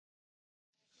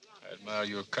I admire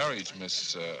your courage,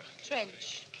 Miss...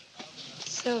 Trench.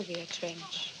 Sylvia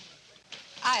Trench.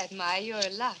 I admire your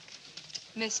luck,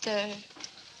 Mr.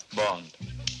 Bond.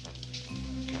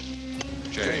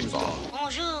 James Bond.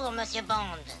 Bonjour, Monsieur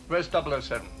Bond. Where's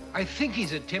 007? I think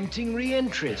he's attempting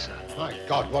re-entry, sir. My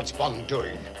God, what's Bond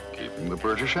doing? Keeping the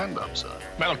British hand up, sir.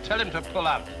 Well, tell him to pull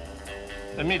out.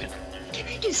 Immediately. Can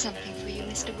I do something for you,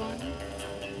 Mr. Bond?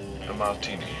 A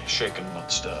martini, shaken, not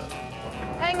stirred.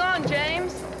 Hang on,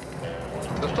 James.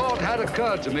 The thought had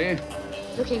occurred to me.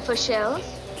 Looking for shells?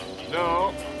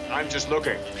 No, I'm just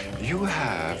looking. You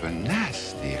have a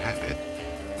nasty habit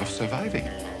of surviving.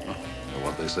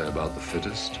 What they say about the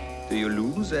fittest? Do you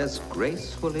lose as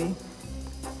gracefully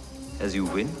as you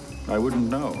win? I wouldn't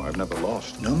know. I've never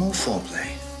lost. No more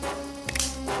foreplay.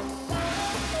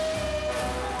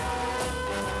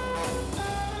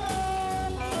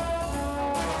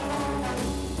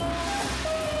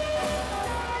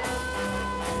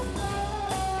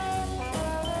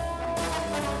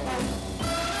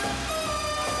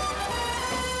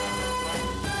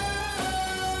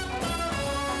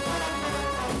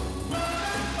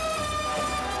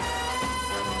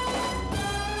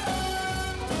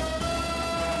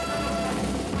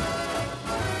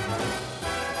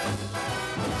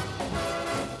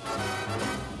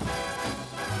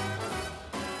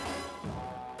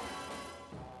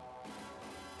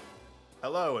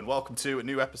 Hello and welcome to a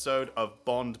new episode of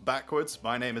Bond Backwards.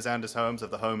 My name is Anders Holmes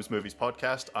of the Holmes Movies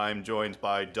Podcast. I'm joined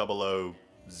by 000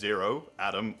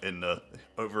 Adam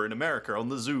over in America on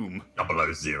the Zoom.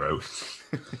 000.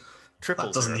 Triple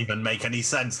That doesn't zero. even make any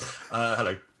sense.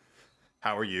 Hello.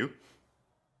 How are you?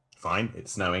 Fine,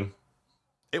 it's snowing.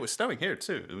 It was snowing here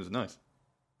too. It was nice.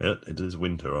 Yeah, it is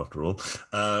winter after all.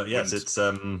 Yes, it's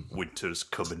Winter's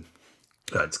coming.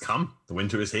 it's come. The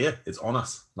winter is here. It's on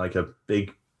us like a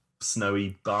big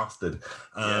snowy bastard.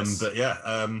 Yes. But yeah.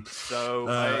 I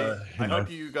hope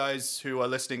you guys who are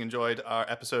listening enjoyed our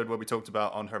episode where we talked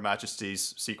about On Her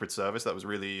Majesty's Secret Service. That was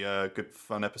really a good,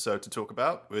 fun episode to talk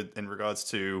about in regards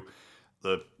to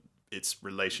its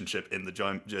relationship in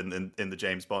the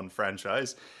James Bond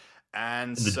franchise.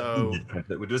 And so,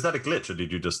 was that a glitch, or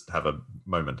did you just have a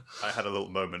moment? I had a little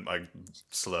moment. I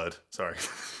slurred. Sorry.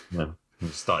 No. You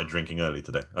started drinking early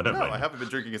today. I don't know. I haven't been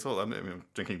drinking at all. I'm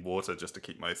drinking water just to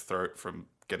keep my throat from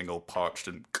getting all parched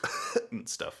and and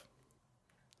stuff.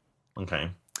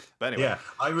 Okay. But anyway. Yeah,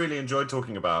 I really enjoyed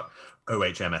talking about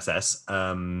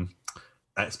OHMSS.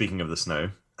 Speaking of the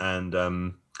snow,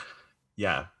 and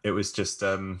yeah, it was just.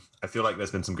 I feel like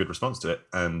there's been some good response to it,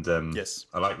 and yes,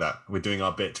 I like that. We're doing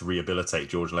our bit to rehabilitate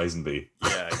George Lazenby.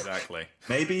 Yeah, exactly.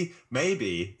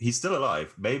 maybe he's still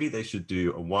alive. Maybe they should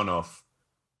do a one-off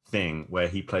thing where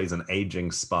he plays an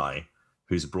aging spy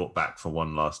who's brought back for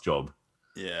one last job.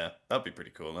 Yeah, that'd be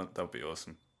pretty cool. That'd be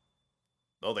awesome.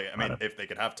 Oh, if they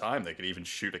could have time, they could even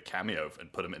shoot a cameo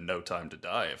and put him in No Time to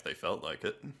Die if they felt like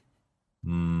it.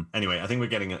 Anyway, I think we're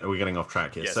getting off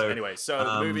track here. Yes, so anyway,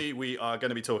 the movie we are going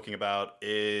to be talking about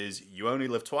is You Only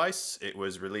Live Twice. It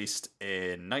was released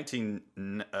in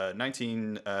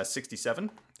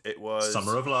 1967. It was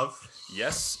Summer of Love.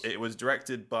 Yes, it was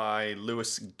directed by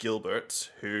Lewis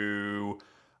Gilbert, who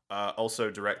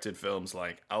also directed films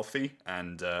like Alfie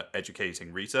and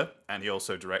Educating Rita, and he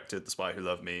also directed The Spy Who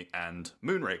Loved Me and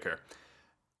Moonraker.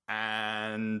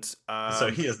 And so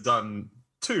he has done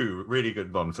two really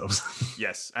good Bond films.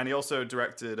 Yes, and he also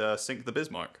directed Sink the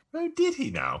Bismarck. Oh, did he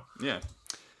now? Yeah.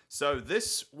 So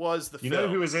this was the film. You know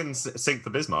who was in Sink the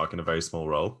Bismarck in a very small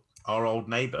role? Our old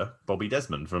neighbour, Bobby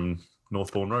Desmond from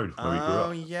Northbourne Road, where we grew up.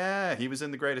 Oh, yeah. He was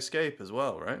in The Great Escape as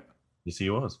well, right? Yes, he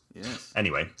was. Yes.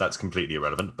 Anyway, that's completely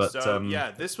irrelevant. But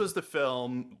yeah, this was the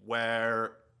film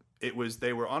where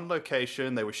they were on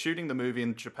location. They were shooting the movie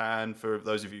in Japan. For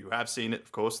those of you who have seen it,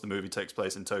 of course, the movie takes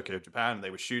place in Tokyo, Japan. They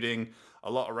were shooting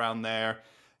a lot around there.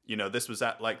 You know, this was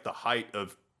at like the height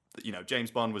of,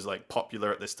 James Bond was like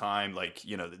popular at this time. Like,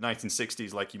 the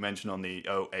 1960s, like you mentioned on the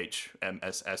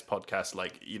OHMSS podcast,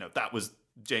 like, that was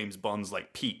James Bond's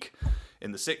like peak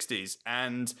in the 60s.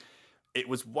 And it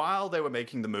was while they were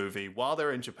making the movie, while they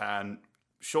were in Japan,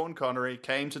 Sean Connery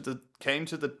came to the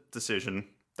decision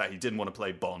that he didn't want to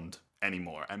play Bond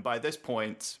anymore. And by this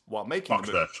point, while making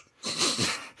the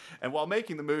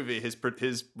movie, his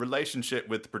relationship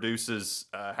with the producers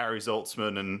Harry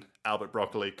Zaltzman and Albert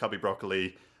Broccoli, Cubby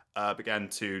Broccoli, began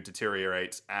to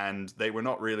deteriorate, and they were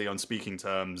not really on speaking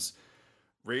terms.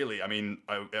 Really, I mean,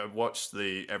 I watched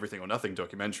the Everything or Nothing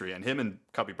documentary, and him and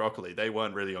Cubby Broccoli, they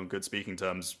weren't really on good speaking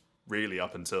terms really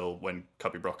up until when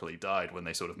Cubby Broccoli died, when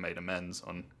they sort of made amends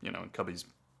on, Cubby's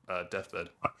deathbed.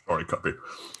 I'm sorry, Cubby.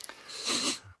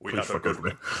 We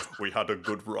had a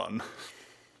good run.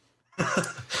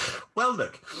 Well,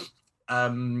 look,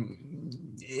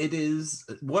 it is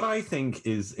what I think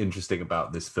is interesting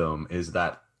about this film is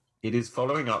that it is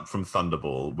following up from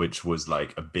Thunderball, which was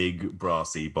like a big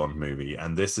brassy Bond movie,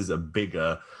 and this is a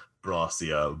bigger,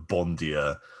 brassier,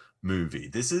 Bondier movie.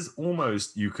 This is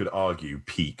almost, you could argue,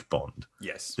 peak Bond.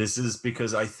 Yes. This is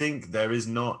because I think there is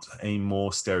not a more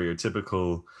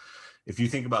stereotypical. If you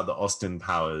think about the Austin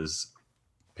Powers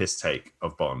piss take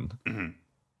of Bond,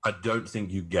 I don't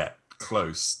think you get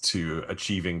close to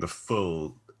achieving the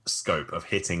full scope of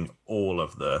hitting all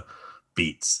of the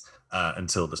beats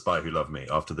until The Spy Who Loved Me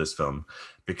after this film,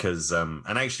 because and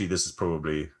actually this is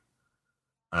probably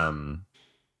On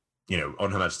Her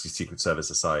Majesty's Secret Service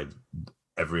aside,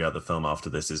 every other film after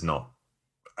this is not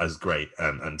as great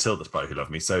until The Spy Who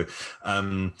Loved Me. So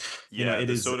it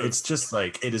is it's just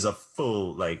like it is a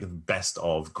full like best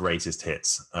of greatest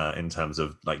hits in terms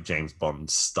of like James Bond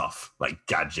stuff, like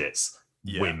gadgets,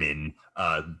 women,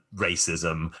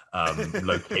 racism,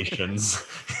 locations,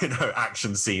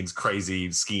 action scenes,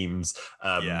 crazy schemes,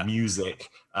 music,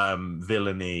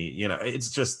 villainy. It's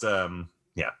just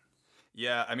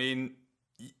Yeah, I mean,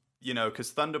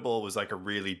 because Thunderball was like a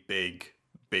really big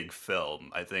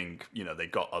film. I think, they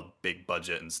got a big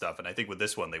budget and stuff. And I think with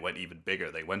this one, they went even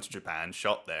bigger. They went to Japan,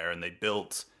 shot there, and they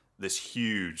built this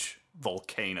huge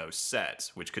volcano set,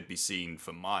 which could be seen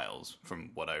for miles from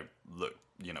what I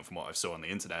from what I saw on the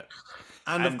internet.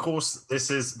 And of course, this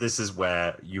is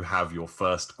where you have your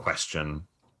first question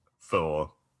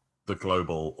for the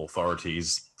global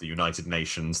authorities, the United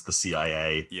Nations, the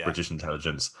CIA, British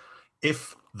intelligence.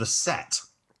 If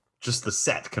just the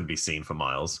set can be seen for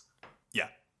miles,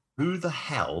 who the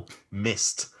hell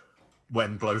missed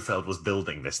when Blofeld was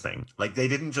building this thing? Like, they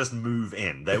didn't just move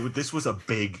in. This was a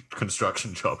big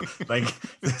construction job. Like,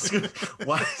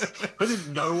 why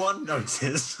did no one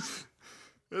notice?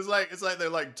 It's like they're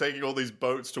like taking all these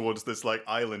boats towards this like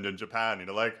island in Japan.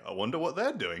 Like, I wonder what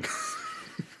they're doing.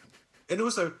 And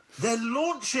also, they're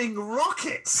launching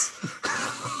rockets.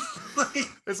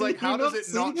 It's like, how does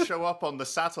it not show up on the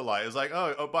satellite? It's like,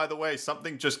 oh, by the way,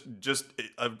 something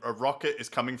a rocket is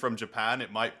coming from Japan.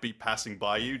 It might be passing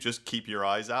by you. Just keep your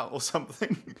eyes out or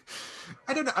something.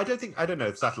 I don't know. I don't know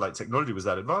if satellite technology was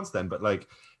that advanced then, but like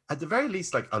at the very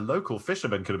least, like a local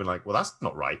fisherman could have been like, well, that's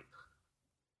not right.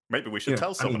 Maybe we should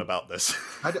tell someone about this.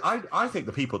 I think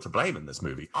the people to blame in this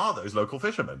movie are those local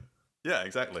fishermen. Yeah,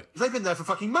 exactly. They've been there for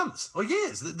fucking months or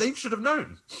years. They should have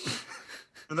known.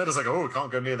 And they're just like, oh, we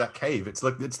can't go near that cave. It's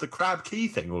the Crab Key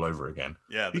thing all over again.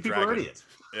 Yeah, these people are idiots.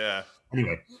 Yeah.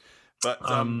 Anyway.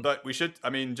 But we should,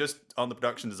 just on the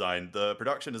production design, the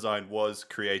production design was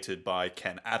created by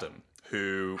Ken Adam,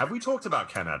 who... Have we talked about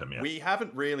Ken Adam yet? We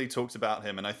haven't really talked about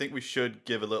him, and I think we should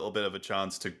give a little bit of a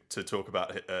chance to talk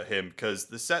about him, because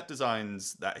the set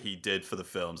designs that he did for the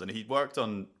films, and he worked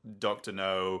on Dr.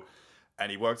 No, and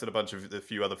he worked on a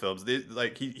few other films.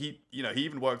 Like he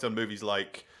even worked on movies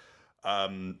like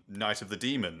Night of the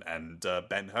Demon and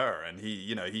Ben-Hur, and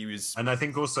he was... And I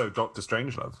think also Dr.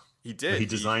 Strangelove. He did. He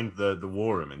designed the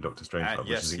war room in Dr. Strangelove,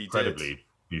 which is incredibly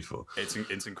beautiful.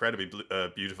 It's incredibly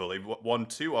beautiful. He won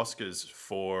 2 Oscars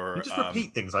for... You just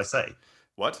repeat things I say.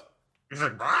 What? He's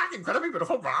like, incredibly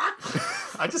beautiful.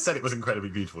 I just said it was incredibly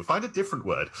beautiful. Find a different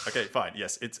word. Okay, fine.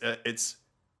 Yes, it's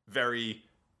very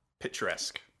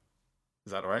picturesque.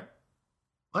 Is that all right?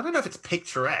 I don't know if it's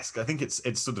picturesque. I think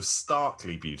it's sort of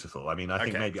starkly beautiful. I mean, I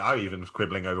think maybe I even was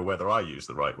quibbling over whether I used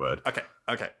the right word. Okay.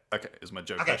 Is my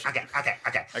joke.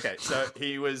 Okay. So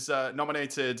he was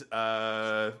nominated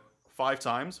 5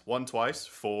 times, won twice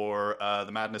for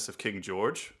The Madness of King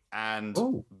George and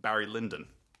Barry Lyndon.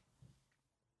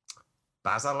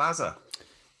 Baza.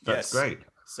 That's great.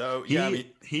 So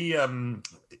he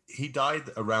died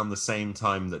around the same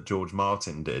time that George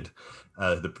Martin did,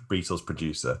 the Beatles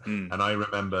producer. And I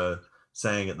remember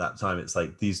saying at that time, it's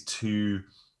like these two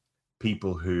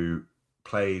people who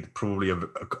played probably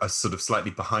a sort of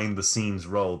slightly behind the scenes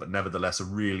role, but nevertheless a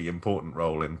really important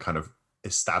role in kind of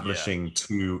establishing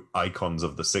two icons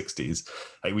of the 60s.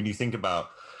 Like when you think about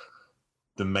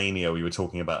the mania we were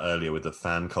talking about earlier with the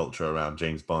fan culture around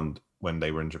James Bond when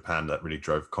they were in Japan, that really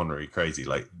drove Connery crazy.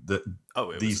 Like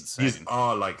these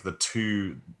are like the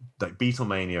two, like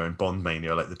Beatlemania and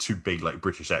Bondmania, like the two big like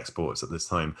British exports at this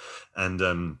time,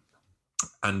 and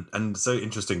so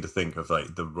interesting to think of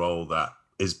like the role that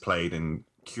is played in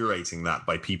curating that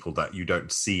by people that you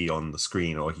don't see on the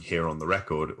screen or hear on the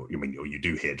record, or you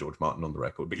do hear George Martin on the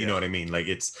record, but you know what I mean. Like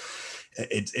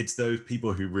it's those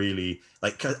people who really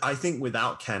like. I think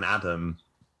without Ken Adam,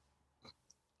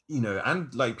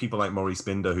 and like people like Maurice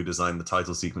Binder who designed the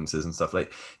title sequences and stuff,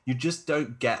 like you just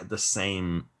don't get the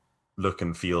same look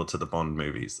and feel to the Bond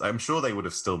movies. I'm sure they would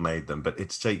have still made them, but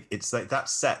it's like that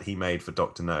set he made for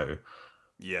Dr. No.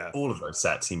 Yeah. All of those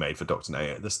sets he made for Dr.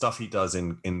 No, the stuff he does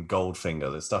in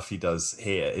Goldfinger, the stuff he does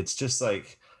here, it's just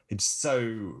like, it's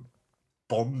so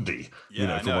Bondy.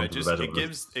 Yeah, I know.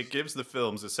 It gives the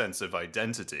films a sense of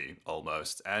identity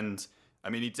almost. And I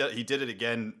mean, he did it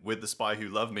again with The Spy Who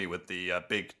Loved Me, with the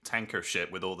big tanker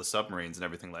ship with all the submarines and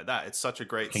everything like that. It's such a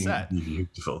great set.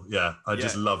 Beautiful. Yeah, I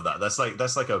just love that. That's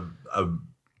like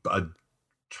a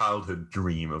childhood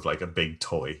dream of like a big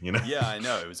toy, you know? Yeah, I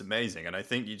know. It was amazing. And I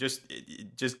think it just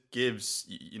gives,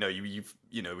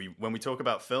 when we talk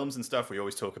about films and stuff, we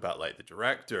always talk about like the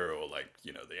director or like,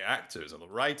 the actors or the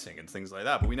writing and things like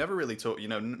that. But we never really talk,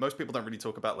 most people don't really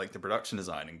talk about like the production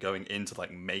design and going into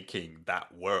like making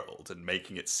that world and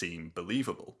making it seem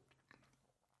believable.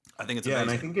 I think it's amazing.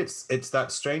 And I think it's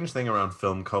that strange thing around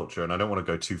film culture, and I don't want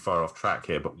to go too far off track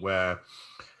here, but where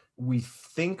we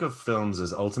think of films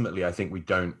as ultimately, I think we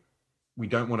don't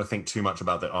want to think too much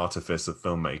about the artifice of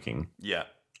filmmaking. Yeah.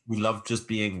 We love just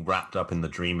being wrapped up in the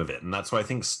dream of it. And that's why I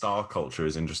think star culture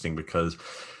is interesting, because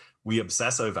we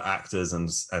obsess over actors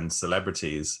and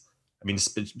celebrities. I mean,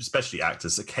 especially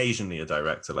actors, occasionally a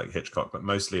director like Hitchcock, but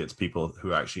mostly it's people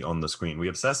who are actually on the screen. We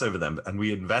obsess over them and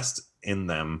we invest in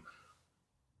them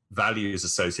values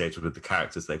associated with the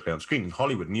characters they play on screen. And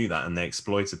Hollywood knew that, and they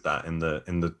exploited that in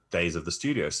the days of the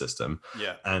studio system.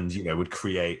 Yeah, and would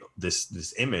create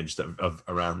this image of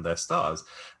around their stars.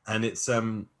 And it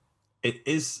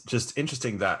is just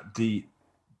interesting that the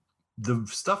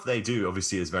stuff they do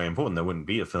obviously is very important. There wouldn't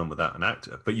be a film without an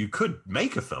actor, but you could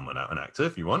make a film without an actor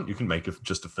if you want. You can make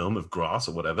just a film of grass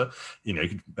or whatever. You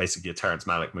could basically a Terrence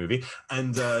Malick movie,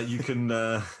 and you can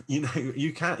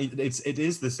you can. It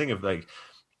is this thing of like,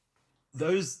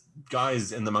 those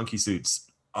guys in the monkey suits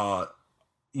are,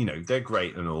 they're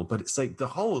great and all, but it's like the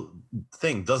whole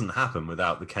thing doesn't happen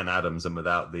without the Ken Adams and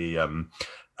without the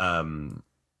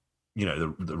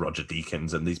the Roger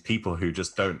Deakins and these people who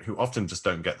often just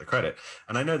don't get the credit.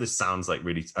 And I know this sounds like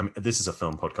really, I mean, this is a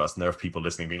film podcast and there are people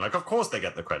listening being like, of course they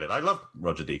get the credit. I love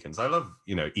Roger Deakins. I love,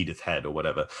 Edith Head or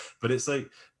whatever. But it's like,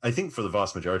 I think for the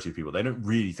vast majority of people, they don't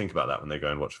really think about that when they go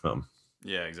and watch a film.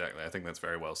 Yeah, exactly. I think that's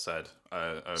very well said.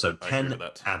 So Ken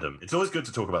Adam. It's always good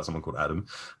to talk about someone called Adam.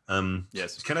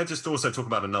 Yes. Can I just also talk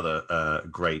about another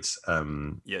great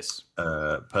person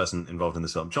involved in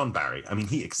this film, John Barry? I mean,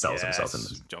 he excels himself in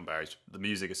this. John Barry's, the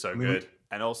music is so good.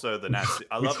 And also the Nancy.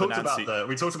 I love the Nancy.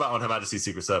 We talked about on Her Majesty's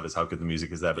Secret Service how good the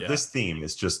music is there, but this theme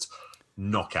is just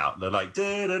knockout. They're like,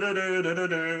 yeah,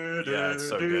 it's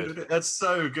so good. That's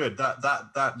so good.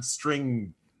 That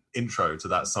string intro to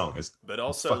that song is, but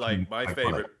also like my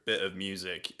favorite bit of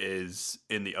music is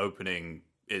in the opening,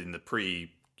 in the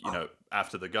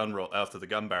after the gun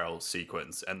barrel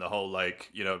sequence, and the whole like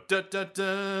da, da,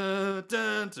 da, da,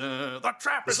 da, the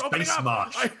trap is opening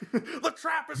up. The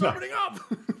trap is opening up.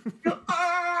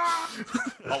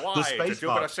 Hawaii to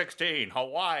Jupiter 16.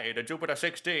 Hawaii to Jupiter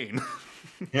 16.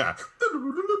 Yeah.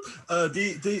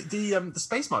 The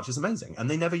Space March is amazing, and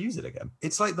they never use it again.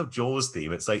 It's like the Jaws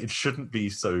theme. It's like it shouldn't be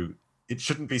so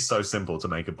simple to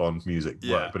make a Bond music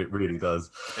work, but it really does.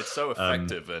 It's so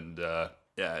effective, and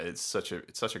it's such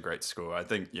a great score. I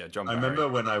think John Barry. I remember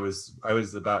when I was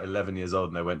about 11 years old,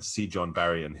 and I went to see John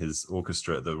Barry and his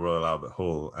orchestra at the Royal Albert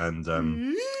Hall, and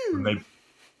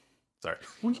Sorry.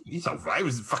 He's all right. It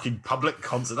was a fucking public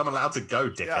concert. I'm allowed to go,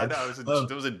 dickhead. Yeah, no,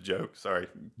 it was a joke. Sorry.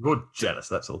 You're jealous,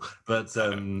 that's all. But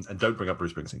and don't bring up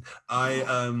Bruce Springsteen.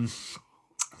 I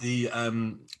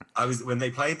was when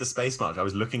they played the Space March, I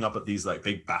was looking up at these like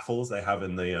big baffles they have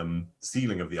in the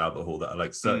ceiling of the Albert Hall that are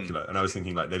like circular, and I was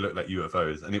thinking like they look like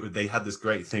UFOs, and they had this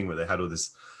great thing where they had all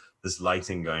this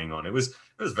lighting going on. It was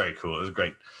very cool. It was a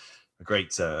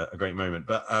great moment.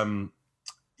 But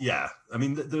yeah, I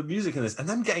mean the music in this, and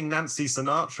then getting Nancy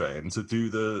Sinatra in to do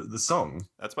the song.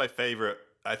 That's my favorite.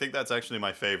 I think that's actually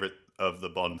my favorite of the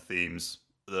Bond themes.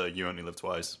 The You Only Live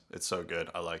Twice. It's so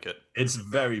good. I like it. It's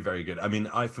very, very good. I mean,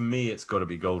 for me, it's got to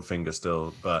be Goldfinger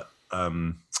still, but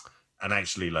and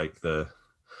actually, like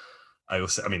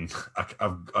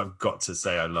I've got to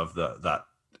say I love that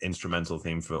instrumental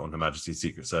theme for On Her Majesty's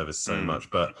Secret Service so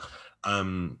much, but.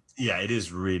 Yeah, it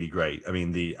is really great. I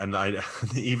mean,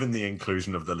 even the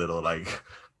inclusion of the little like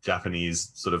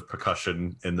Japanese sort of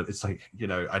percussion it's like,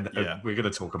 we're going to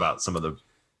talk about some of the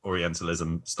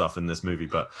Orientalism stuff in this movie,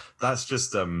 but that's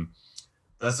just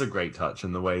that's a great touch,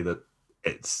 and the way that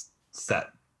it's set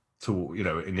to,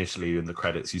 initially in the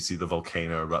credits you see the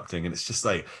volcano erupting, and it's just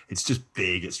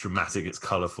big, it's dramatic, it's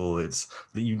colorful, it's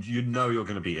you're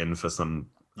going to be in for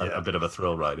a bit of a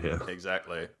thrill ride here.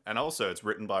 Exactly. And also it's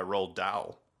written by Roald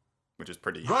Dahl, which is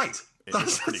pretty right.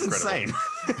 That's insane.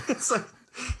 It's like,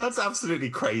 that's absolutely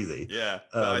crazy. Yeah,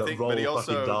 I think, Roald but he fucking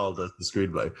also Dahl does the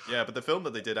screenplay. Yeah, but the film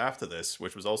that they did after this,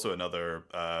 which was also another,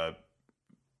 I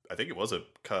think it was a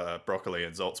Broccoli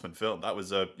and Zaltzman film. That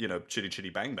was a Chitty Chitty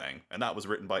Bang Bang, and that was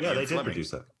written by Ian they Fleming. did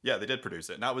produce that. Yeah, they did produce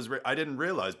it, and that was I didn't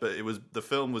realize, but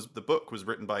the book was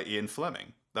written by Ian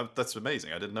Fleming. That's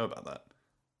amazing. I didn't know about that.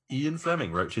 Ian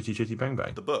Fleming wrote Chitty Chitty Bang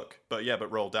Bang. The book, but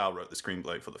Roald Dahl wrote the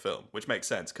screenplay for the film, which makes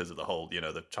sense because of the whole,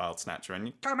 the child snatcher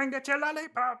and come and get your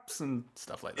lollipops and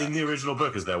stuff like that. In the original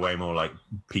book, is there way more like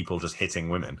people just hitting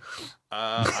women?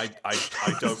 I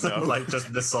don't know. Like just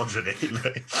misogyny.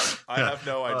 I have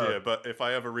no idea, but if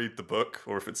I ever read the book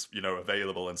or if it's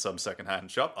available in some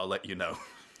secondhand shop, I'll let you know.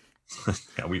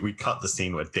 Yeah, we cut the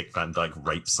scene where Dick Van Dyke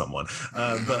rapes someone,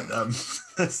 but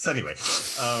anyway.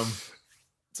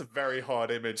 It's a very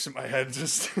hard image in my head.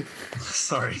 Just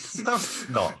sorry, that's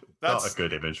not a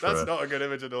good image. That's not a good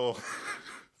image at all.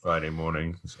 Friday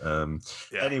morning.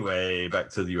 Anyway, back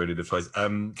to the You Only Live Twice.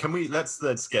 Can we let's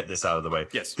get this out of the way?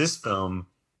 Yes. This film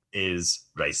is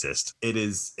racist. It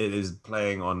is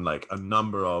playing on like a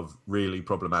number of really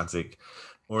problematic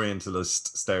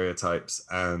Orientalist stereotypes,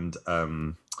 and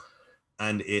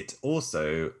it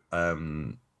also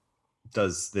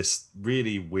does this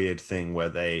really weird thing where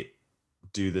they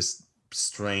do this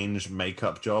strange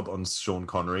makeup job on Sean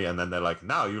Connery, and then they're like,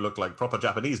 now you look like proper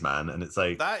Japanese man, and it's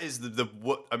like, that is the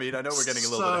what I mean, I know we're getting a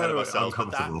little bit ahead of ourselves,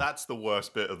 but that's the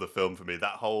worst bit of the film for me.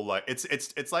 That whole like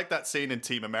it's like that scene in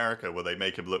Team America where they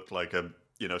make him look like a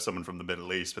someone from the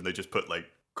Middle East, and they just put like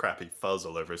crappy fuzz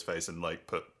all over his face and like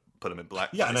put him in black.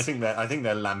 Yeah, and I think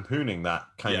they're lampooning that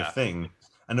kind of thing.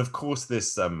 And of course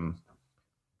this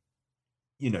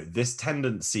this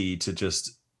tendency to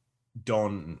just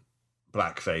don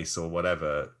blackface or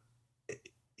whatever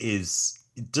is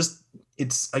just,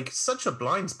 it's like such a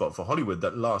blind spot for Hollywood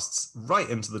that lasts right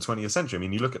into the 20th century. I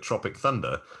mean, you look at Tropic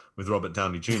Thunder with Robert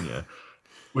Downey Jr.,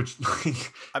 which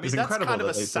like, I mean, is that's incredible kind of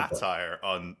that a satire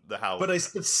on the how. But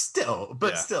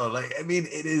still, like, I mean,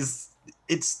 it's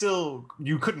still,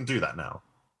 you couldn't do that now.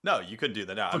 No, you couldn't do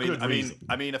that now.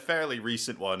 I mean, a fairly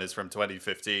recent one is from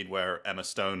 2015 where Emma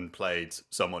Stone played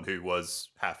someone who was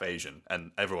half Asian,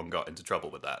 and everyone got into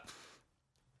trouble with that.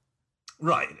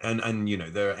 Right, and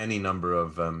there are any number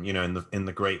of in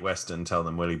the Great Western, Tell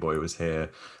Them Willie Boy Was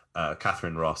Here,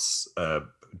 Catherine Ross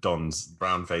dons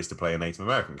brown face to play a Native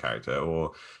American character,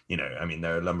 or there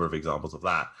are a number of examples of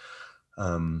that.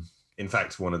 In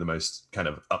fact, one of the most kind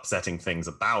of upsetting things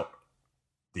about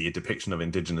the depiction of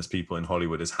Indigenous people in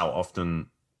Hollywood is how often,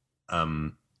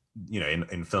 in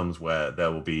films where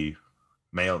there will be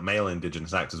male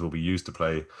Indigenous actors will be used to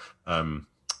play. The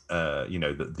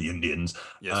Indians.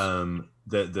 Yes.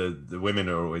 The women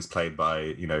are always played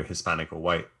by Hispanic or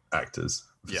white actors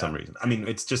for some reason. I mean,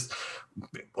 it's just,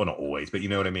 well, not always, but you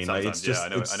know what I mean. Like, it's just, I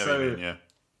know what you mean. Yeah.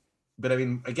 But I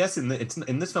mean, I guess in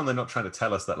this film, they're not trying to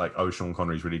tell us that like, oh, Sean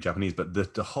Connery's really Japanese, but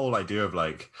the whole idea of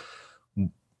like,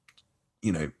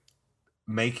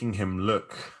 making him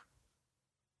look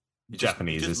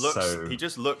Japanese he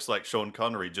just looks like Sean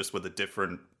Connery, just with a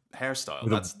different hairstyle.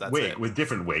 That's wig, it. with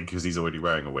different wig because he's already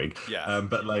wearing a wig. Yeah,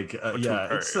 but like,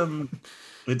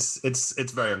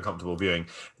 it's very uncomfortable viewing.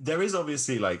 There is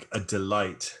obviously like a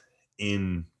delight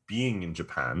in being in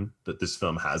Japan that this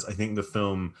film has. I think the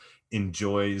film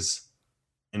enjoys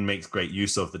and makes great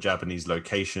use of the Japanese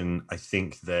location. I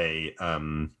think they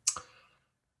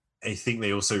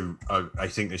also I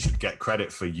think they should get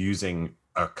credit for using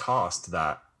a cast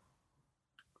that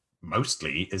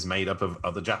mostly is made up of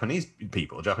other Japanese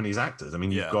people, Japanese actors. I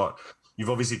mean, you've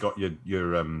obviously got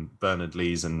your Bernard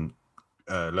Lees and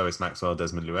Lois Maxwell,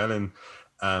 Desmond Llewellyn,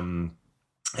 and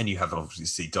you have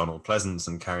obviously Donald Pleasance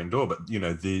and Karen Dorr. But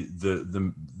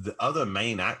the other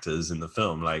main actors in the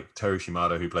film, like Toru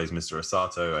Shimada, who plays Mr.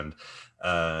 Osato, and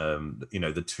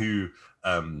the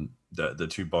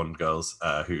two Bond girls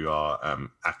who are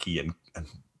Aki and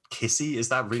Kissy. Is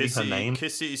that really her name?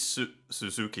 Kissy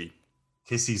Suzuki.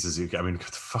 Kissy Suzuki. I mean,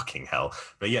 fucking hell.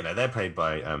 But they're played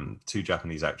by two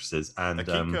Japanese actresses. And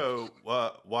Akiko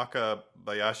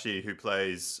Wakabayashi, who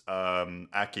plays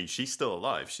Aki, she's still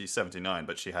alive. She's 79,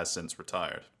 but she has since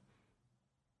retired.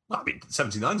 Well, I mean,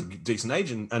 79 is a decent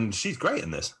age, and she's great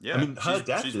in this. Yeah, I mean, her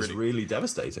death is really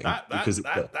devastating.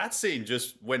 That scene,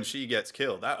 just when she gets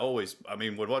killed, that always, I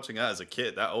mean, when watching that as a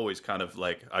kid, that always kind of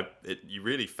like, you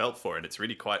really felt for it. It's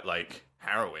really quite like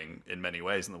harrowing in many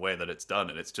ways in the way that it's done.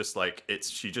 And it's just like,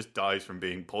 she just dies from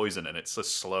being poisoned, and it's a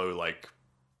slow, like,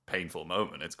 painful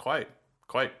moment. It's quite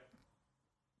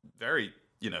very,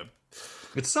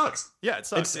 It sucks. Yeah, it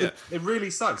sucks. It really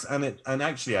sucks. And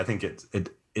actually, I think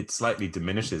it slightly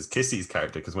diminishes Kissy's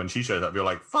character, because when she shows up, you're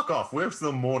like, "Fuck off! We're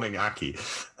still mourning Aki."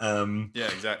 Yeah,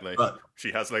 exactly. But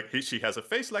she has she has a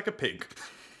face like a pig.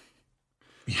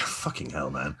 Yeah, fucking hell,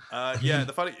 man. Yeah,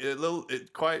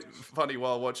 quite funny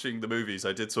while watching the movies.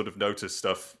 I did sort of notice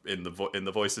stuff in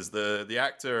the voices. The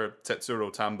actor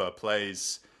Tetsuro Tamba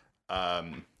plays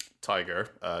Tiger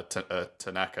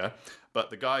Tanaka,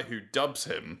 but the guy who dubs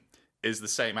him is the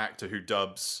same actor who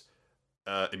dubs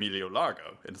Emilio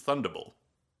Largo in Thunderball,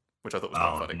 which I thought was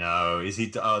quite funny. No, is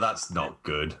he? Oh, that's not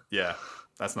good. Yeah.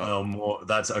 That's not.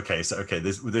 That's okay. So okay,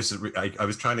 this is. I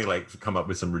was trying to like come up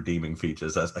with some redeeming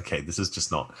features. That's okay. This is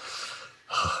just not.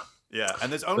 Yeah,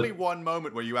 and there's only one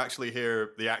moment where you actually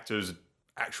hear the actor's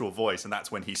actual voice, and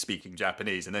that's when he's speaking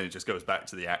Japanese, and then it just goes back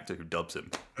to the actor who dubs him.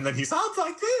 And then he sounds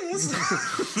like this.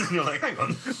 And you're like, hang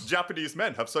on. Japanese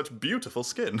men have such beautiful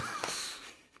skin,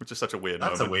 which is such a weird.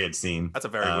 That's moment. A weird scene. That's a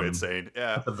very weird scene.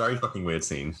 Yeah, that's a very fucking weird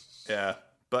scene. Yeah,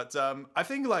 but I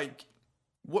think like.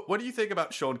 What do you think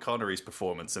about Sean Connery's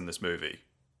performance in this movie?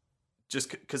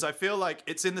 Just because I feel like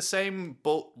it's in the same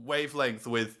wavelength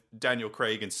with Daniel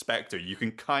Craig and Spectre. You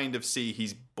can kind of see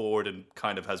he's bored and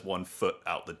kind of has one foot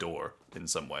out the door in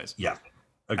some ways. Yeah,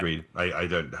 agreed. I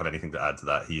don't have anything to add to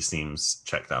that. He seems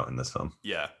checked out in this film.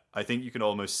 Yeah, I think you can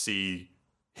almost see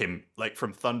him, like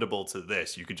from Thunderball to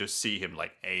this, you could just see him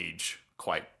like age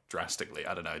quite drastically.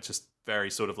 I don't know, it's just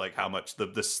very sort of like how much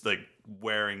this like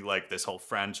wearing like this whole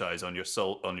franchise on your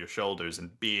shoulders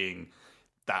and being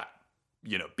that,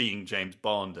 you know, being James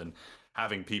Bond and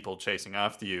having people chasing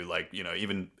after you, like, you know,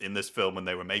 even in this film when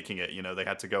they were making it, you know, they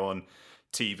had to go on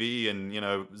TV and, you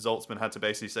know, Zaltzman had to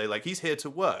basically say like, he's here to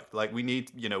work, like we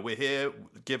need, you know, we're here,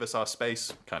 give us our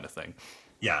space kind of thing.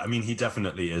 Yeah, I mean, he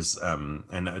definitely is. And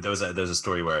there's a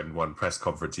story where in one press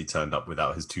conference he turned up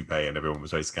without his toupee and everyone was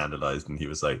very scandalized, and he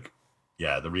was like,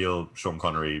 yeah, the real Sean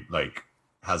Connery, like,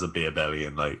 has a beer belly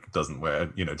and, like, doesn't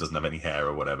have any hair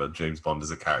or whatever. James Bond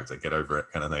is a character, get over it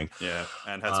kind of thing. Yeah,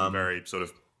 and had some very sort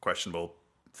of questionable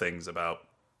things about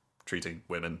treating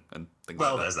women and things like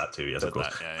that. Well, there's that too, yes, of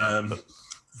course.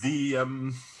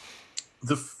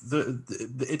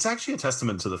 It's actually a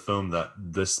testament to the film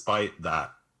that despite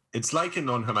that, it's like in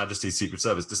On Her Majesty's Secret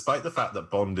Service, despite the fact that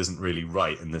Bond isn't really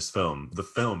right in this film, the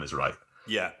film is right.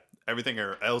 Yeah, everything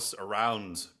else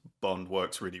around Bond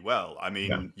works really well. I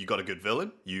mean, You got a good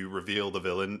villain. You reveal the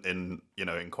villain in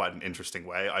quite an interesting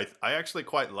way. I actually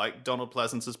quite like Donald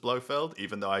Pleasance's Blofeld,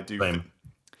 even though I do.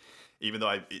 Even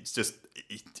though he's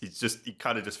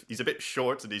a bit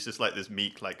short and he's just like this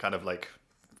meek, like kind of like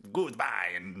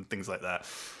goodbye and things like that.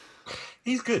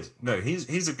 He's good. No,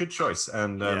 he's a good choice,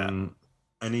 and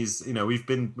and he's, you know, we've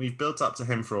built up to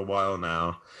him for a while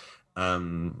now.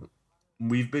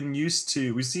 We've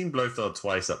seen Blofeld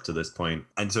twice up to this point,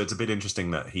 and so it's a bit interesting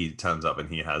that he turns up and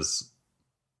he has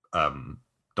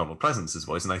Donald Pleasance's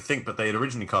voice. And I think, but they had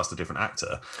originally cast a different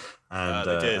actor, and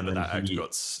they did, and but then that actor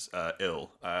got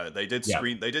ill. They did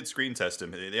screen test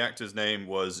him. The actor's name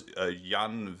was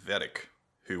Jan Verik,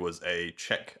 who was a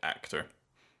Czech actor.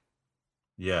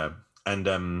 Yeah. And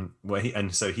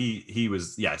he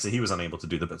was unable to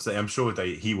do that, but I'm sure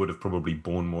he would have probably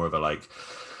borne more of a like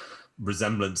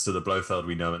resemblance to the Blofeld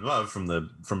we know and love from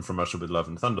Russia with Love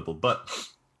and Thunderball. But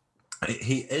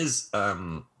he is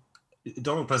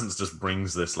Donald Pleasance just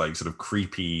brings this like sort of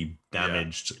creepy,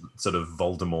 damaged sort of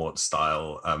Voldemort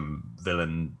style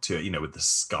villain to, you know, with the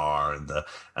scar and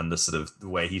the sort of the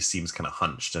way he seems kind of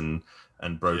hunched and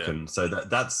broken. So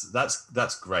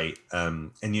that's great.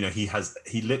 And you know, he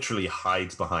literally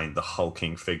hides behind the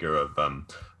hulking figure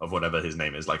of whatever his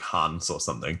name is, like Hans or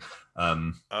something.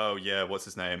 Oh yeah, what's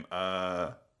his name?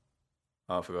 I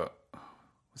forgot.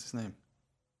 What's his name?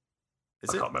 I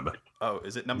can't remember. Oh,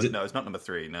 is it number? No, it's not number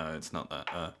 3. No, it's not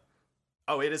that.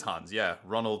 Oh, it is Hans. Yeah,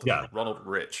 Ronald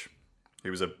Rich.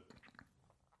 He was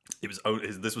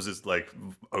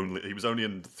only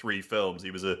in 3 films. He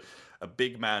was a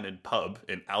big man in Pub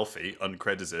in Alfie,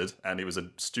 uncredited, and he was a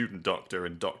student doctor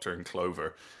in Doctor and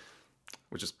Clover,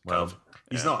 which is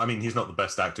he's not the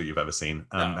best actor you've ever seen.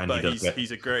 But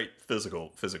he's a great physical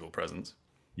presence.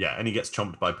 Yeah, and he gets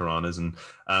chomped by piranhas, and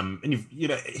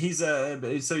he's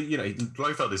so you know,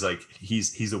 Blofeld is like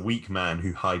he's a weak man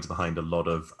who hides behind a lot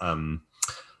of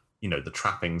the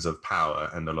trappings of power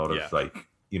and a lot of like,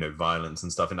 you know, violence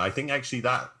and stuff. And I think actually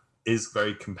that is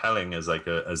very compelling as like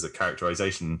as a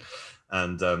characterization.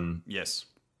 And yes,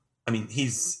 I mean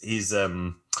he's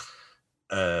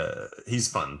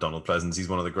fun, Donald Pleasance. He's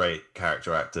one of the great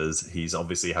character actors. He's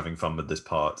obviously having fun with this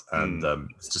part, and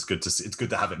it's just good to see. It's good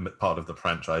to have it part of the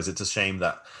franchise. It's a shame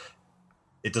that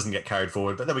it doesn't get carried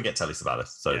forward. But then we get Telly Savalas,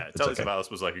 so yeah, it's Telly okay. Savalas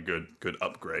was like a good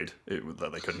upgrade.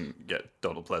 That they couldn't get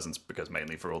Donald Pleasance because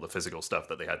mainly for all the physical stuff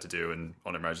that they had to do and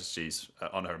on Her Majesty's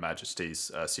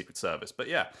Secret Service. But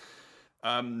yeah,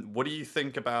 what do you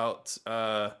think about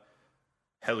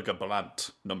Helga Brandt,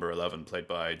 number 11, played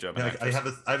by German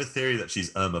actress? I have a theory that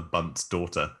she's Irma Bunt's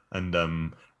daughter, and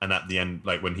at the end,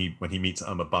 like when he meets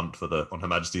Irma Bunt on Her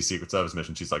Majesty's Secret Service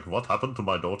mission, she's like, "What happened to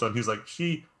my daughter?" And he's like,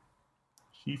 "She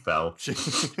fell." She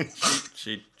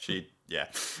yeah.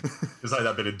 It's like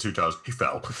that bit in Two Towers. He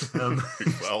fell.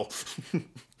 Well,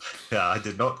 yeah, I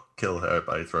did not kill her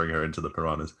by throwing her into the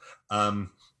piranhas.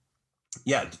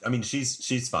 Yeah, I mean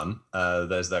she's fun.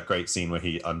 There's that great scene where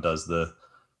he undoes the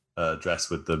dress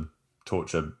with the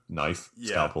torture knife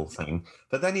scalpel thing,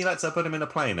 but then he lets her put him in a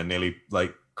plane and nearly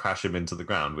like crash him into the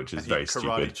ground, which is very stupid.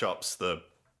 Karate chops the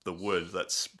wood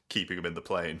that's keeping him in the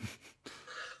plane.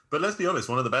 But let's be honest,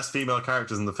 one of the best female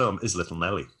characters in the film is Little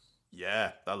Nelly.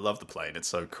 Yeah, I love the plane. It's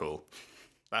so cool.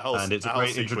 And it's a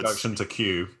great introduction to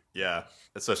Q. Yeah,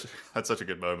 that's such a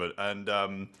good moment.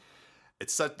 And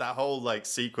it's such that whole like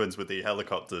sequence with the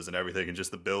helicopters and everything, and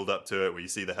just the build up to it, where you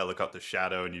see the helicopter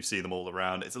shadow and you see them all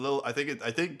around. It's a little. I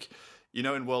think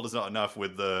in World Is Not Enough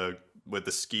with the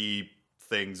ski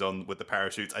things on with the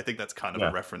parachutes. I think that's kind of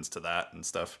a reference to that and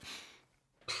stuff.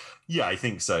 Yeah, I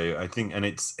think so. I think, and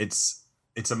it's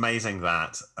amazing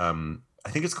that I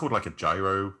think it's called like a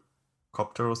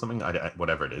gyrocopter or something.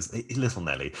 Whatever it is, Little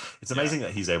Nelly. It's amazing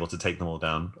that he's able to take them all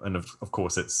down, and of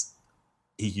course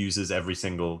he uses every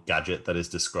single gadget that is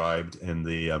described in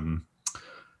the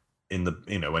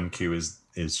when Q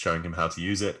is showing him how to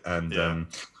use it, and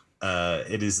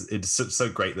it's so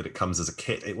great that it comes as a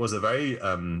kit. It was a very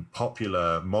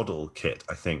popular model kit,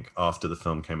 I think, after the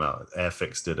film came out.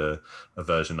 Airfix did a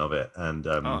version of it, and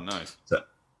nice. So,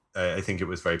 I think it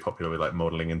was very popular with like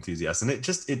modeling enthusiasts, and it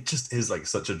just is like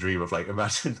such a dream of like,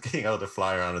 imagine being able to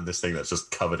fly around in this thing that's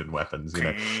just covered in weapons, you know.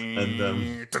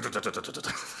 And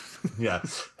yeah,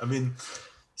 I mean,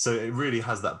 so it really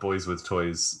has that Boys with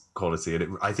Toys quality,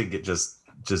 and I think it just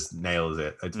nails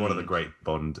it. It's one of the great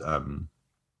Bond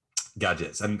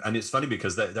gadgets, and it's funny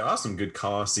because there are some good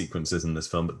car sequences in this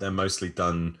film, but they're mostly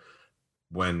done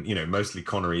when, mostly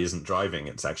Connery isn't driving.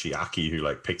 It's actually Aki who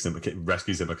like picks him,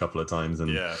 rescues him a couple of times,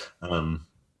 and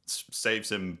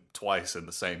saves him twice in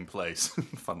the same place.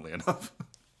 Funnily enough,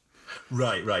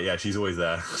 right, yeah, she's always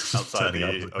there outside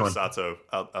the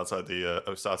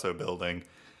Osato building,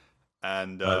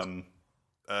 and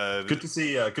good to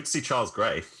see Charles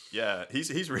Gray. Yeah,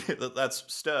 he's really that's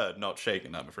stirred, not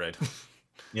shaken, I'm afraid.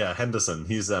 Yeah, Henderson.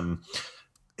 He's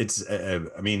it's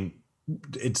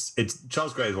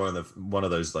Charles Gray is one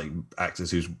of those like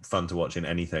actors who's fun to watch in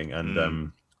anything,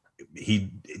 and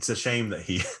it's a shame that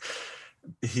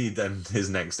he then his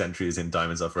next entry is in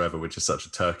Diamonds Are Forever, which is such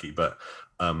a turkey, but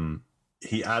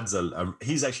he adds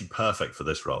he's actually perfect for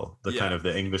this role, kind of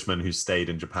the Englishman who stayed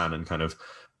in Japan and kind of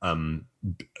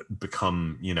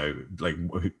become like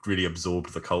really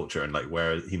absorbed the culture, and like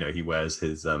where he wears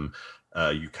his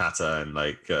yukata, and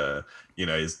like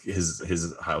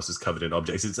his house is covered in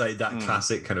objects. It's like that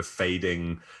classic kind of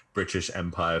fading British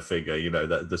Empire figure,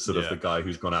 that the sort of the guy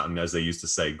who's gone out and, as they used to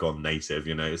say, gone native.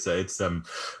 So it's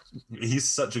he's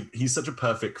such a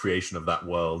perfect creation of that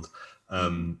world.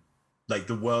 Like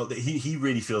the world, he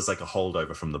really feels like a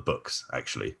holdover from the books,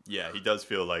 actually. Yeah, he does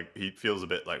feel like he feels a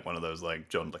bit like one of those like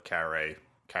John le Carré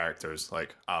characters,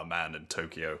 like Our Man in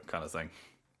Tokyo kind of thing.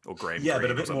 Or Graham Greene,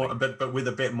 but a bit more, but with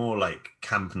a bit more like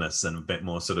campness and a bit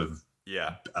more sort of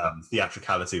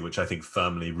theatricality, which I think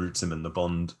firmly roots him in the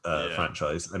Bond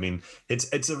franchise. I mean,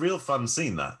 it's a real fun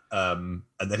scene that, and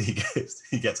then he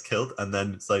gets killed, and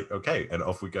then it's like, okay, and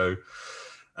off we go.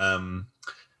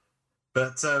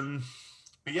 But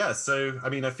yeah, so I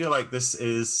mean, I feel like this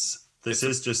is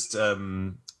just. I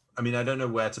mean, I don't know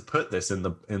where to put this in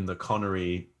the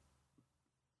Connery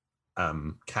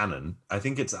canon. I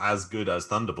think it's as good as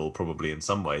Thunderball probably in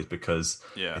some ways, because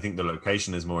I think the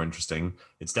location is more interesting.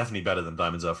 It's definitely better than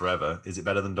Diamonds Are Forever. Is it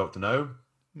better than Dr. No?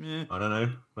 Yeah. I don't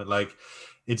know, but like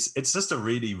it's just a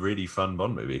really, really fun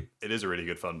Bond movie. It is a really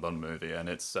good fun Bond movie, and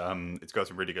it's got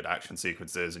some really good action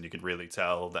sequences, and you can really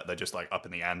tell that they're just like up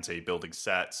in the ante, building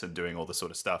sets and doing all this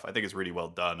sort of stuff. I think it's really well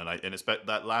done, and it's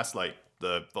that last like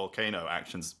the volcano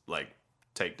actions like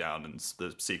takedown and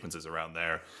the sequences around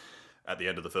there. At the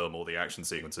end of the film, all the action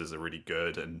sequences are really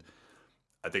good, and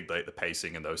I think like the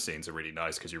pacing in those scenes are really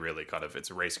nice, because you really kind of,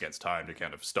 it's a race against time to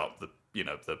kind of stop the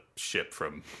ship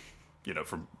from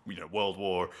World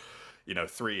War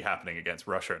III happening against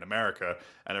Russia and America.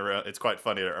 And it's quite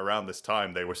funny, around this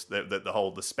time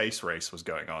the space race was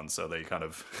going on, so they kind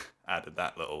of added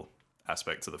that little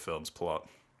aspect to the film's plot.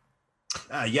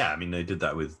 Yeah, I mean, they did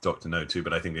that with Dr. No too,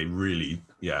 but I think they really,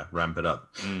 ramp it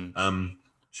up.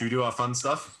 Should we do our fun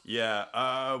stuff?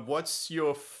 Yeah. What's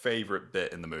your favorite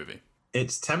bit in the movie?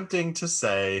 It's tempting to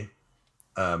say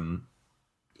the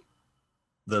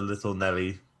Little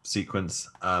Nelly sequence,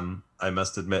 I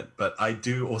must admit, but I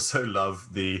do also love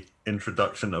the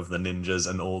introduction of the ninjas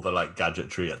and all the like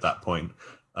gadgetry at that point.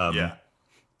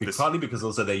 Partly because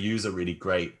also they use a really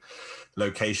great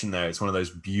location there. It's one of those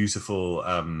beautiful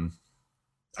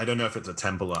I don't know if it's a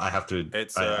temple. I have to.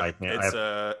 It's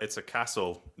a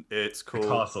castle. It's called. A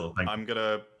castle. I'm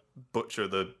gonna butcher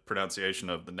the pronunciation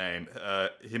of the name.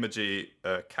 Himeji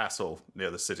Castle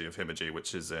near the city of Himeji,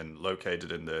 which is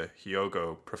located in the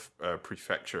Hyogo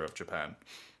prefecture of Japan.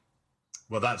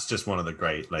 Well, that's just one of the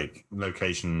great like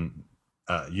location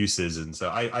uses, and so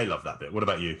I love that bit. What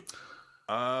about you?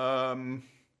 I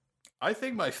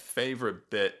think my favorite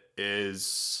bit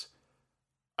is.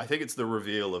 I think it's the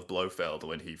reveal of Blofeld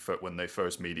when they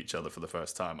first meet each other for the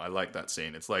first time. I like that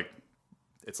scene. It's like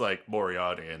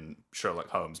Moriarty and Sherlock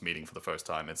Holmes meeting for the first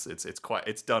time. It's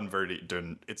done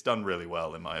really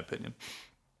well in my opinion.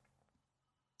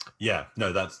 Yeah,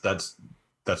 no,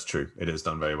 that's true. It is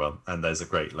done very well, and there's a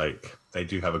great they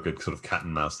do have a good sort of cat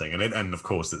and mouse thing, and of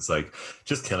course it's like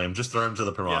just kill him, just throw him to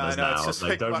the piranhas now.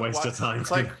 Don't waste your time.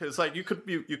 It's like you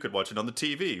could watch it on the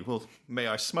TV. Well, may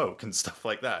I smoke and stuff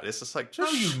like that. It's just like no,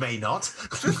 you may not.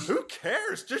 Who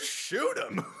cares? Just shoot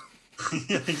him.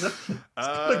 Yeah, exactly.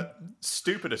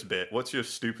 Stupidest bit. What's your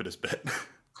stupidest bit?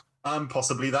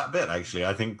 Possibly that bit actually.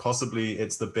 I think possibly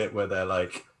it's the bit where they're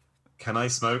like, can I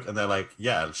smoke? And they're like,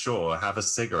 yeah, sure, have a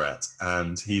cigarette.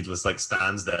 And he just like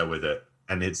stands there with it,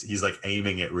 and he's like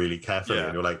aiming it really carefully,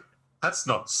 and you're like, that's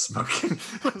not smoking.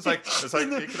 it's like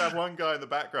you could have one guy in the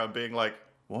background being like,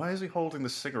 why is he holding the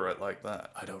cigarette like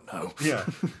that? I don't know. Yeah,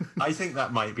 I think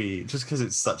that might be just because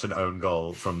it's such an own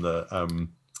goal from the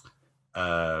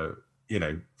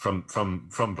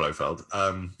from Blofeld.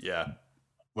 Yeah.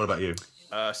 What about you?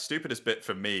 Stupidest bit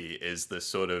for me is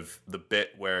the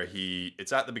bit where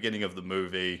it's at the beginning of the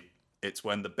movie. It's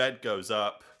when the bed goes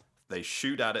up, they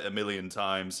shoot at it a million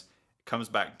times, it comes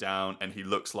back down, and he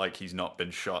looks like he's not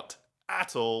been shot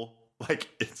at all. Like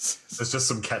there's just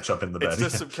some ketchup in the bed. It's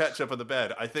just some ketchup in the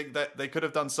bed. I think that they could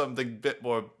have done something a bit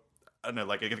more, I don't know,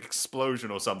 like an explosion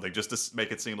or something, just to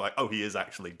make it seem like, oh, he is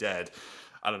actually dead.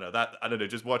 I don't know.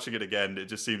 Just watching it again, it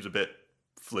just seems a bit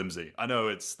flimsy. I know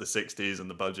it's the 60s and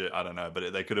the budget, I don't know,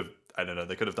 but they could have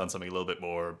done something a little bit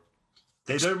more.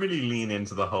 They don't really lean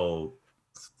into the whole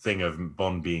thing of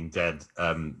Bond being dead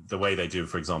the way they do,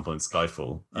 for example, in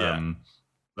Skyfall.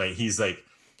 Like he's like,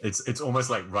 it's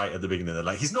almost like right at the beginning, they're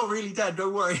like, he's not really dead,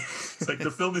 don't worry. It's like the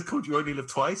film is called You Only Live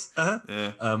Twice.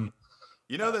 Yeah.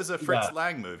 There's a Fritz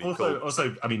Lang movie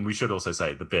also, I mean, we should also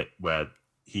say the bit where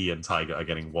he and Tiger are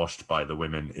getting washed by the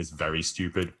women is very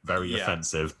stupid, very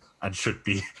offensive, and should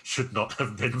not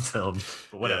have been filmed.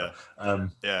 But whatever.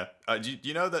 Do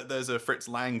you know that there's a Fritz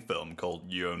Lang film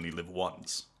called You Only Live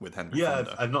Once with Henry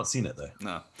Fonda? I've not seen it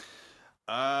though.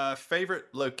 No. Favorite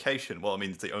location? Well, I mean,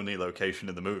 it's the only location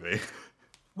in the movie.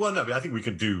 Well, no, but I think we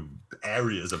could do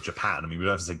areas of Japan. I mean, we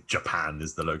don't have to say Japan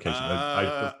is the location.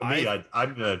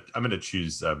 I'm gonna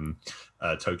choose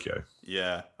Tokyo.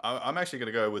 Yeah, I'm actually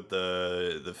gonna go with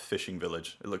the fishing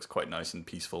village. It looks quite nice and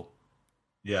peaceful.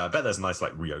 Yeah, I bet there's a nice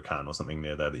like ryokan or something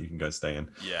near there that you can go stay in.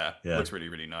 Yeah. It looks really,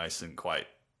 really nice and quite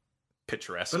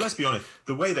picturesque. But let's be honest,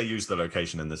 the way they use the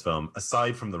location in this film,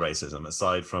 aside from the racism,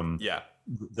 aside from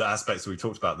the aspects we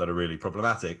talked about that are really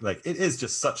problematic, like it is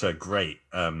just such a great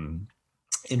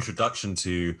introduction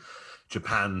to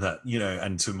Japan that,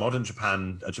 and to modern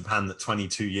Japan, a Japan that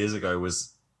 22 years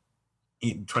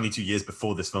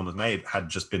before this film was made had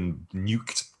just been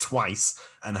nuked twice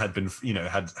and had been,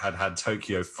 had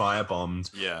Tokyo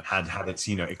firebombed, had its,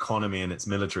 economy and its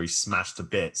military smashed to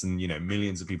bits, and,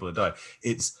 millions of people had died.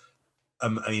 It's,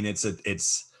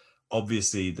 it's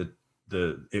obviously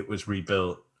it was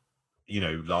rebuilt,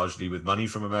 largely with money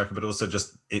from America, but also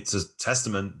just it's a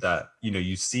testament that,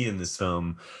 you see in this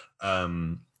film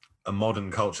a modern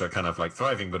culture kind of like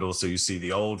thriving, but also you see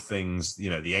the old things,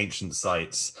 the ancient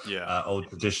sites, old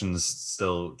traditions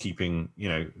still keeping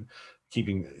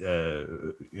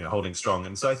holding strong.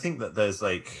 And so I think that there's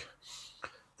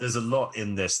a lot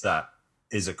in this that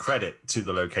is a credit to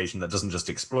the location that doesn't just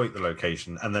exploit the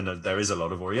location. And then there is a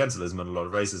lot of Orientalism and a lot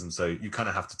of racism. So you kind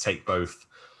of have to take both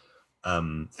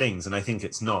things, and I think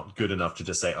it's not good enough to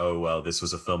just say, oh well, this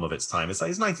was a film of its time. It's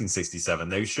 1967.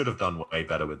 They should have done way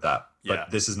better with that. But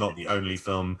this is not the only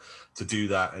film to do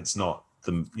that. It's not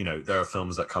there are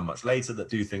films that come much later that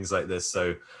do things like this.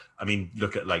 So, I mean,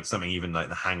 look at like something even like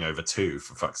The Hangover 2,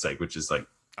 for fuck's sake, which is like,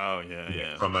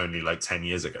 from only like 10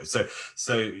 years ago. So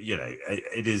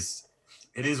it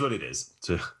is what it is,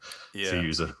 to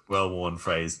use a well-worn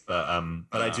phrase. But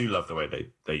I do love the way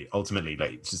they ultimately,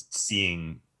 like, just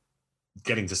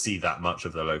getting to see that much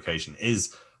of the location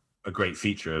is a great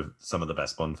feature of some of the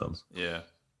best Bond films. Yeah.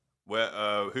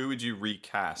 Who would you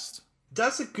recast?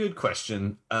 That's a good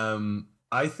question.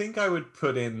 I think I would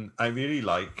put in. I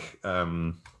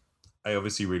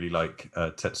obviously really like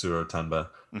Tetsuro Tanba,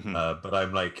 but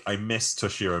I miss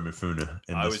Toshiro Mifune in this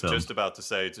film. I was just about to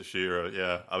say Toshiro.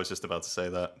 Yeah, I was just about to say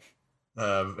that.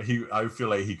 I feel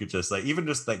like he could just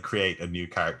even create a new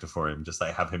character for him, just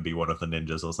like have him be one of the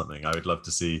ninjas or something. I would love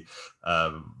to see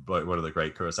one of the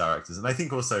great Kurosawa actors. And I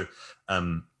think also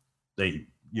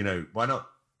why not,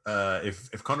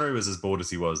 if Connery was as bored as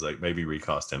he was, like, maybe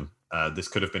recast him. This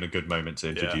could have been a good moment to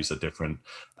introduce a different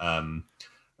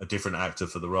actor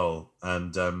for the role,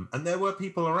 and there were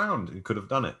people around who could have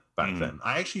done it back then.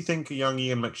 I actually think a young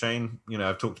Ian McShane,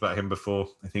 I've talked about him before.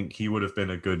 I think he would have been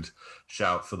a good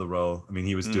shout for the role. I mean,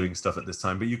 he was doing stuff at this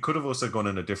time, but you could have also gone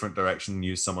in a different direction,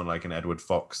 used someone like an Edward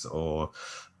Fox or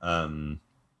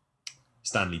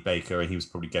Stanley Baker, and he was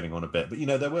probably getting on a bit. But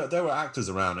there were actors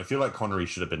around. I feel like Connery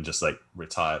should have been just like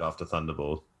retired after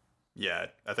Thunderball. Yeah,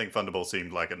 I think Thunderball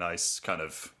seemed like a nice kind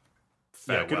of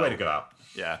farewell. Yeah, good way to go out.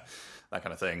 Yeah, that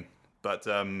kind of thing. But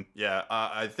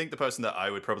I think the person that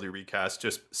I would probably recast,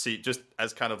 just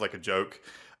as kind of like a joke,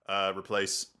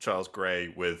 replace Charles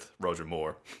Gray with Roger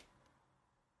Moore.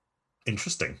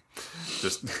 Interesting.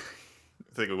 Just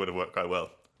I think it would have worked quite well.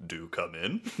 Do come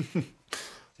in.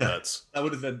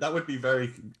 That would be very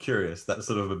curious. That's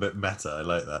sort of a bit meta. I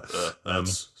like that.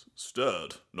 That's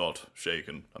stirred, not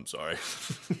shaken. I'm sorry.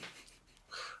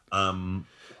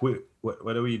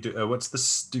 What do we do? What's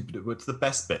the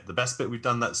best bit? The best bit we've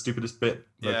done, that stupidest bit,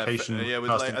 location.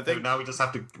 I think now we just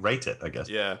have to rate it, I guess.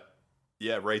 Yeah,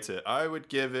 rate it. I would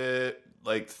give it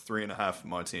like 3.5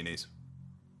 martinis.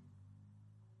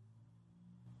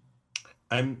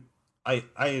 I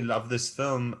love this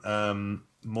film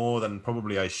more than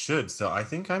probably I should. So I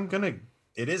think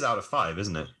it is out of 5,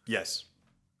 isn't it? Yes.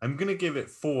 I'm going to give it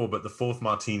 4, but the fourth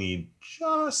martini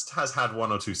just has had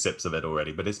 1 or 2 sips of it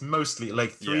already, but it's mostly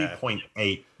like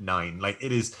 3.89. Like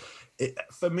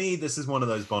for me, this is one of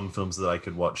those Bond films that I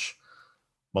could watch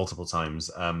multiple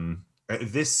times.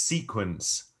 This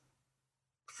sequence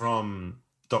from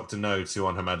Dr. No to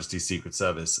On Her Majesty's Secret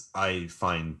Service, I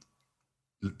find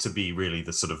to be really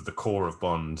the sort of the core of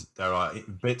Bond. There are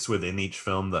bits within each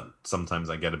film that sometimes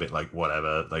I get a bit like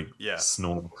whatever,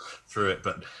 snore through it.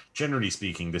 But generally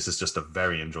speaking, this is just a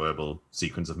very enjoyable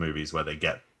sequence of movies where they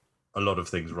get a lot of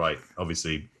things right.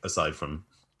 Obviously, aside from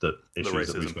the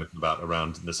issues that we've spoken about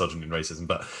around misogyny and racism,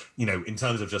 but in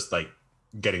terms of just like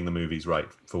getting the movies right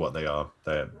for what they are,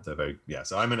 they're very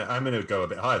So I'm gonna go a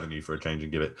bit higher than you for a change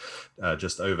and give it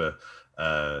just over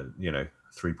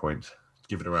 3.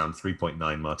 Give it around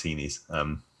 3.9 martinis.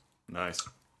 Nice.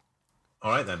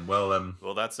 All right then. Well,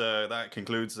 that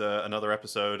concludes another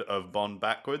episode of Bond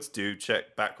Backwards. Do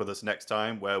check back with us next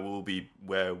time, where we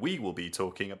will be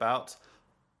talking about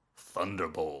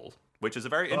Thunderball, which is a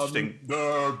very interesting.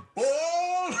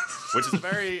 Which is a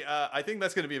very. I think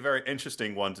that's going to be a very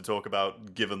interesting one to talk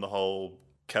about, given the whole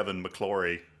Kevin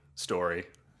McClory story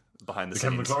behind the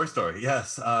scenes. Kevin McClory story,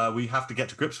 yes. We have to get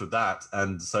to grips with that,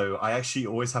 and so I actually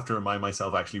always have to remind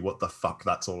myself what the fuck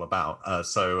that's all about. I've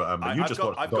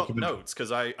got notes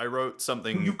because I wrote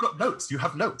something. You've got notes. You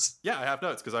have notes. Yeah, I have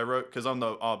notes because on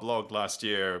our blog last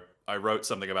year I wrote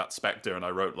something about Spectre, and I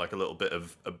wrote like a little bit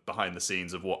of behind the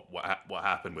scenes of what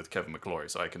happened with Kevin McClory,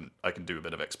 so I can do a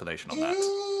bit of explanation on that.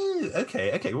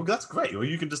 Okay. Well, that's great. Well,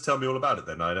 you can just tell me all about it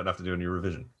then. I don't have to do any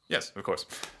revision. Yes, of course.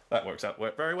 That works out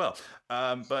very well.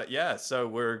 But yeah, so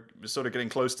we're sort of getting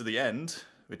close to the end,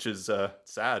 which is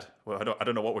sad. Well, I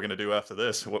don't know what we're going to do after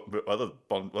this. What other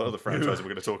franchises we're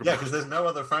going to talk about? Yeah, because there's no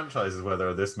other franchises where there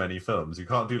are this many films. You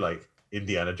can't do like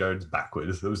Indiana Jones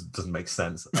backwards. Those doesn't make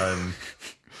sense.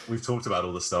 We've talked about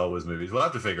all the Star Wars movies. We'll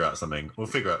have to figure out something.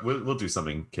 We'll do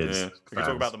something, kids. Yeah. We can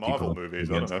talk about the Marvel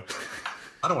movies. I don't know.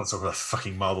 I don't want to talk about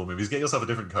fucking Marvel movies. Get yourself a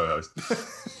different co-host.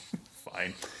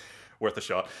 Fine. Worth a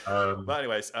shot. But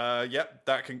anyways,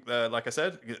 that can, like I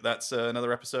said, that's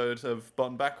another episode of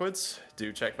Bond Backwards.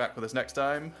 Do check back with us next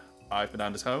time. I've been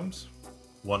Anders Holmes.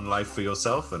 One life for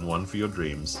yourself and one for your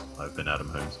dreams. I've been Adam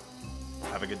Holmes.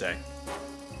 Have a good day.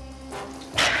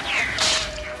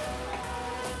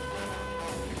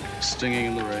 Stinging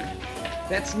in the rain.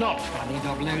 That's not funny,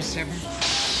 007.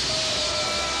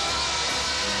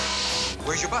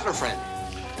 Where's your butler friend?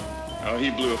 Oh,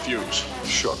 he blew a fuse.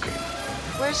 Shocking.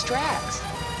 Where's Drax?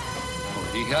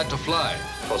 He had to fly.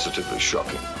 Positively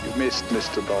shocking. You missed,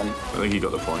 Mr. Bond. I think he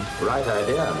got the point. Right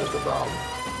idea, Mr. Bond.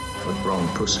 But wrong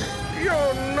pussy.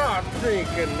 You're not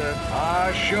thinking that.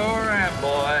 I sure am,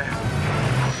 boy.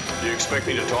 You expect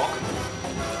me to talk?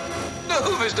 No,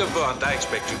 Mr. Bond, I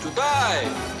expect you to die.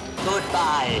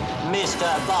 Goodbye,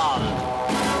 Mr.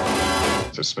 Bond.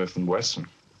 It's a Smith & Wesson.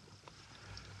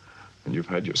 And you've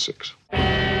had your 6.